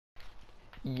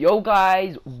Yo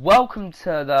guys, welcome to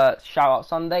the Shout Out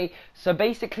Sunday. So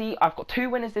basically, I've got two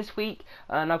winners this week,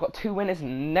 and I've got two winners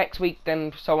next week.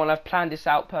 Then so on, I've planned this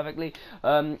out perfectly.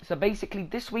 So basically,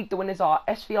 this week the winners are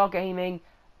SVR Gaming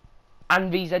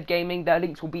and VZ Gaming. Their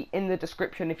links will be in the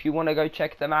description if you want to go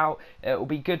check them out. It will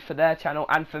be good for their channel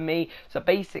and for me. So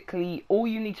basically, all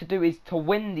you need to do is to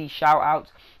win these shout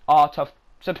outs are to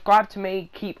subscribe to me,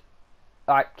 keep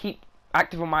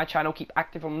active on my channel, keep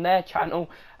active on their channel,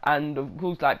 and of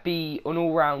course be an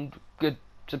all-round good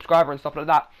subscriber and stuff like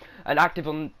that, and active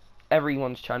on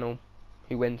everyone's channel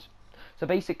who wins. So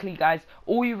basically guys,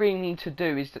 all you really need to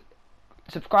do is to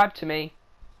subscribe to me,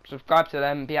 subscribe to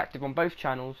them, be active on both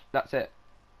channels. That's it.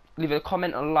 Leave a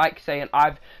comment and a like saying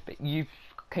you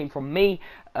came from me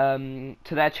to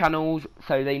their channels,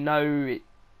 so they know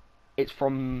it's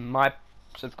from my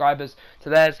subscribers to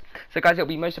theirs. So guys, it'll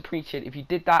be most appreciated if you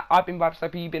did that. I've been Vibes,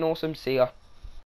 you've been awesome. See ya.